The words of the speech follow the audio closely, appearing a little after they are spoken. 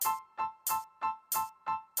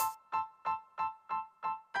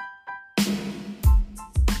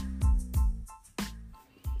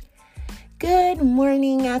Good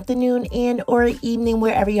morning, afternoon, and or evening,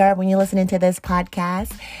 wherever you are when you're listening to this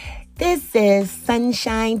podcast. This is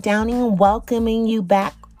Sunshine Downing welcoming you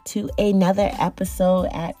back to another episode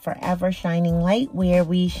at Forever Shining Light, where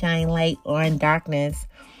we shine light on darkness.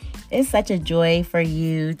 It's such a joy for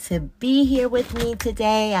you to be here with me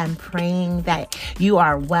today. I'm praying that you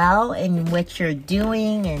are well in what you're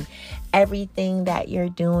doing and everything that you're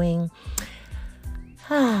doing.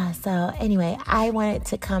 So anyway, I wanted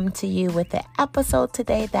to come to you with an episode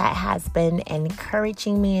today that has been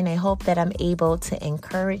encouraging me, and I hope that I'm able to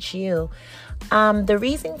encourage you. The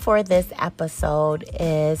reason for this episode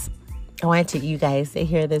is I wanted you guys to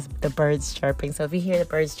hear the birds chirping. So if you hear the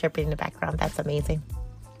birds chirping in the background, that's amazing.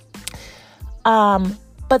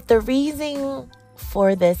 But the reason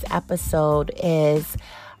for this episode is,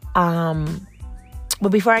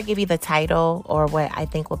 but before I give you the title or what I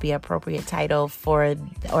think will be appropriate title for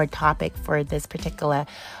or topic for this particular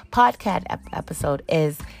podcast episode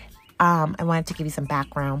is, I wanted to give you some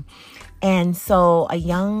background. And so a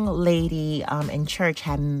young lady in church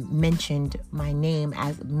had mentioned my name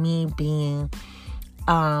as me being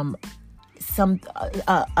a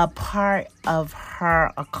part of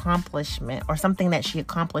her accomplishment or something that she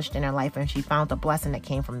accomplished in her life, and she found a blessing that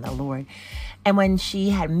came from the Lord. And when she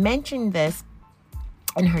had mentioned this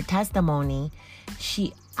in her testimony,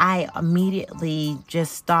 I immediately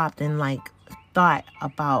just stopped and thought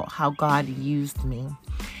about how God used me.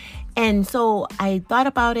 And so I thought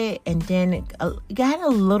about it, and then got a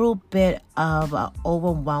little bit of an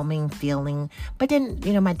overwhelming feeling. But then,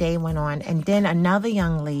 my day went on, and then another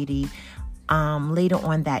young lady later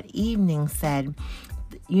on that evening said,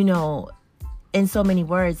 in so many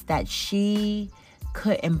words, that she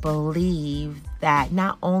couldn't believe that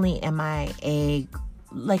not only am I a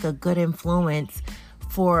good influence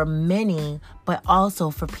for many, but also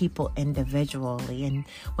for people individually. And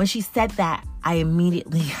when she said that, I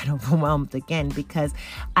immediately got overwhelmed again, because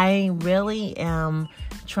I really am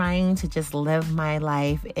trying to just live my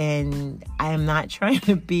life, and I am not trying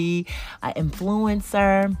to be an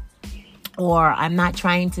influencer, or I'm not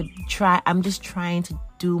trying to I'm just trying to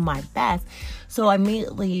do my best. So I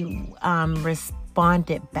immediately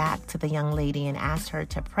responded back to the young lady and asked her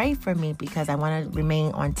to pray for me, because I want to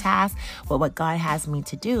remain on task with what God has me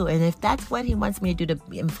to do. And if that's what he wants me to do, to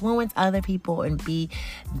influence other people and be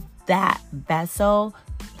that vessel,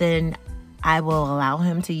 then I will allow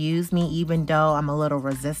him to use me, even though I'm a little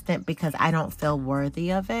resistant because I don't feel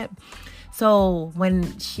worthy of it. So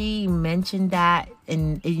when she mentioned that,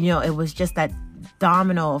 and it was just that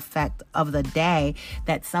domino effect of the day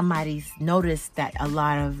that somebody's noticed that a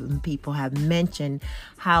lot of people have mentioned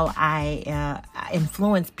how I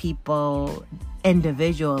influence people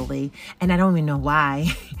individually, and I don't even know why.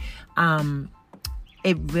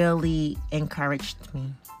 It really encouraged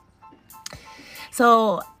me.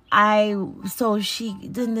 Then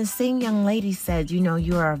the same young lady said,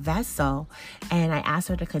 you're a vessel. And I asked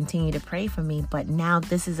her to continue to pray for me. But now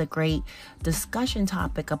this is a great discussion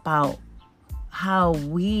topic about how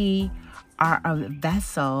we are a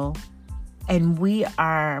vessel, and we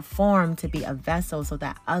are formed to be a vessel so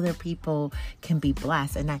that other people can be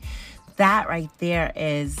blessed. And that right there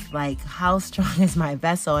is how strong is my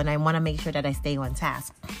vessel? And I want to make sure that I stay on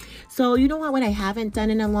task. So what I haven't done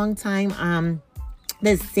in a long time,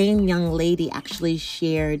 the same young lady actually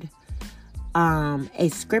shared a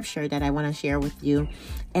scripture that I want to share with you,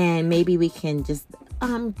 and maybe we can just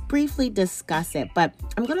briefly discuss it. But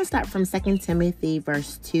I'm going to start from 2 Timothy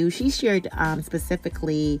verse 2. She shared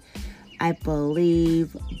specifically, I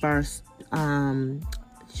believe, 2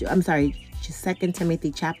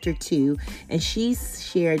 Timothy chapter 2, and she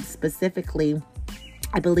shared specifically,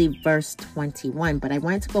 I believe, verse 21. But I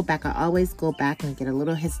wanted to go back. I always go back and get a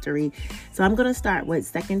little history. So I'm going to start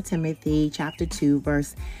with 2 Timothy chapter 2,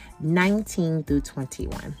 verse 19 through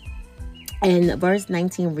 21. And verse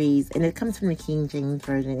 19 reads, and it comes from the King James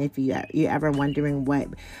Version, if you're ever wondering what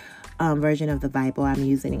version of the Bible I'm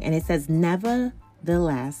using. And it says,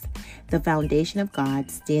 "Nevertheless, the foundation of God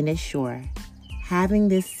standeth sure, having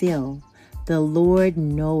this seal, the Lord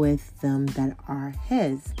knoweth them that are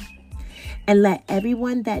his. And let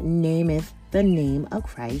everyone that nameth the name of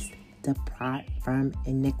Christ depart from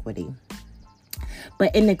iniquity.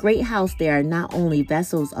 But in the great house there are not only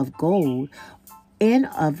vessels of gold and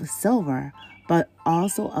of silver, but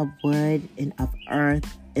also of wood and of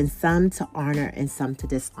earth, and some to honor and some to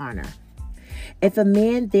dishonor. If a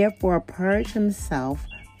man therefore purge himself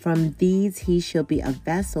from these, he shall be a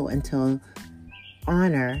vessel unto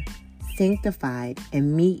honor, sanctified,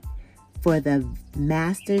 and meet for the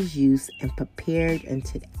master's use, and prepared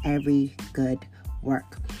unto every good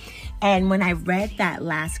work. And when I read that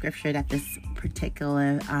last scripture that this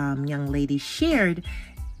particular young lady shared,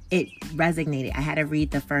 it resonated. I had to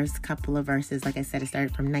read the first couple of verses. Like I said, it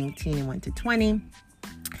started from 19 and went to 20.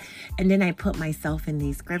 And then I put myself in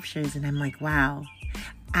these scriptures and I'm like, wow,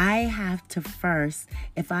 I have to first,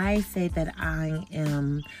 if I say that I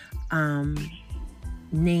am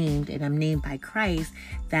named and I'm named by Christ,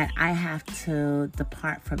 that I have to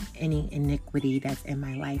depart from any iniquity that's in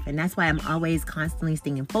my life. And that's why I'm always constantly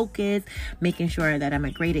staying focused, making sure that I'm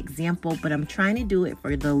a great example, but I'm trying to do it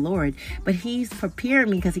for the Lord. But he's prepared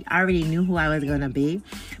me because he already knew who I was going to be.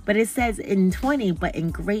 But it says in 20, but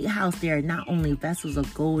in great house there are not only vessels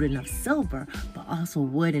of gold and of silver, but also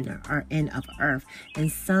wood and of earth,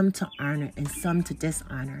 and some to honor and some to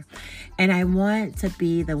dishonor. And I want to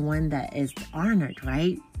be the one that is honored,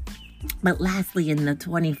 right? But lastly, in the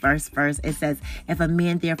 21st verse, it says, if a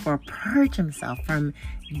man therefore purge himself from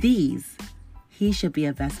these, he should be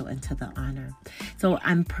a vessel into the honor. So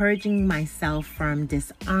I'm purging myself from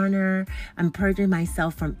dishonor. I'm purging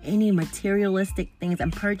myself from any materialistic things. I'm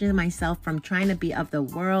purging myself from trying to be of the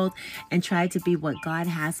world and try to be what God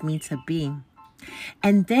has me to be.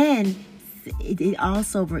 And then it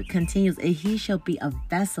also continues, he shall be a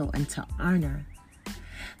vessel into honor.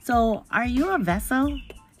 So are you a vessel?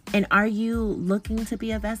 And are you looking to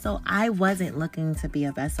be a vessel? I wasn't looking to be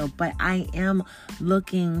a vessel, but I am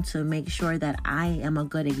looking to make sure that I am a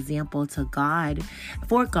good example to God,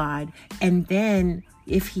 for God. And then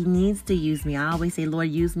if he needs to use me, I always say, Lord,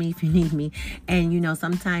 use me if you need me. And,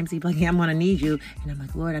 sometimes he's like, yeah, I'm going to need you. And I'm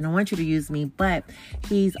like, Lord, I don't want you to use me, but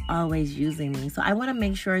he's always using me. So I want to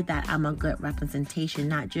make sure that I'm a good representation,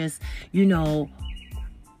 not just,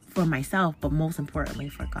 for myself, but most importantly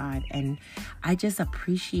for God. And I just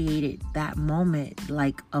appreciated that moment,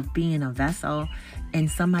 of being a vessel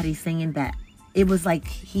and somebody saying that it was like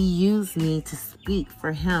he used me to speak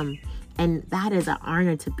for him. And that is an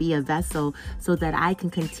honor, to be a vessel so that I can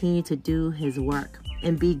continue to do his work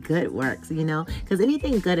and be good works, because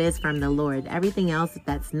anything good is from the Lord. Everything else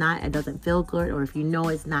that's not, it doesn't feel good, or if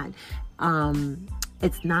it's not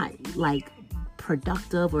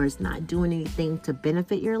productive, or it's not doing anything to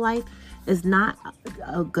benefit your life, is not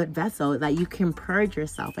a good vessel that you can purge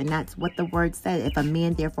yourself. And that's what the word said, if a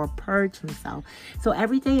man therefore purge himself. So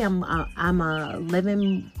every day I'm a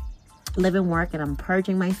living work, and I'm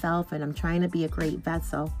purging myself, and I'm trying to be a great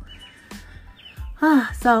vessel.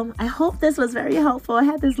 So I hope this was very helpful. I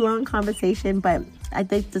had this long conversation, but I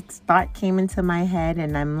think the thought came into my head,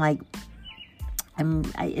 and I'm like,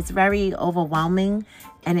 it's very overwhelming,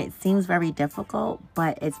 and it seems very difficult,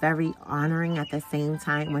 but it's very honoring at the same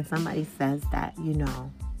time when somebody says that,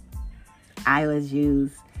 I was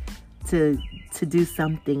used to do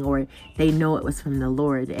something, or they know it was from the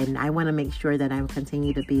Lord. And I want to make sure that I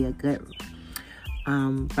continue to be a good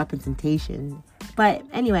representation. But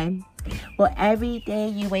anyway, well, every day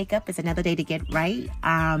you wake up is another day to get right.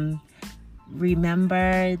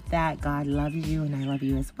 Remember that God loves you, and I love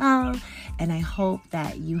you as well. And I hope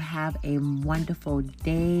that you have a wonderful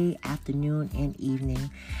day, afternoon, and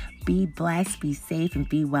evening. Be blessed, be safe, and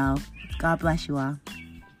be well. God bless you all.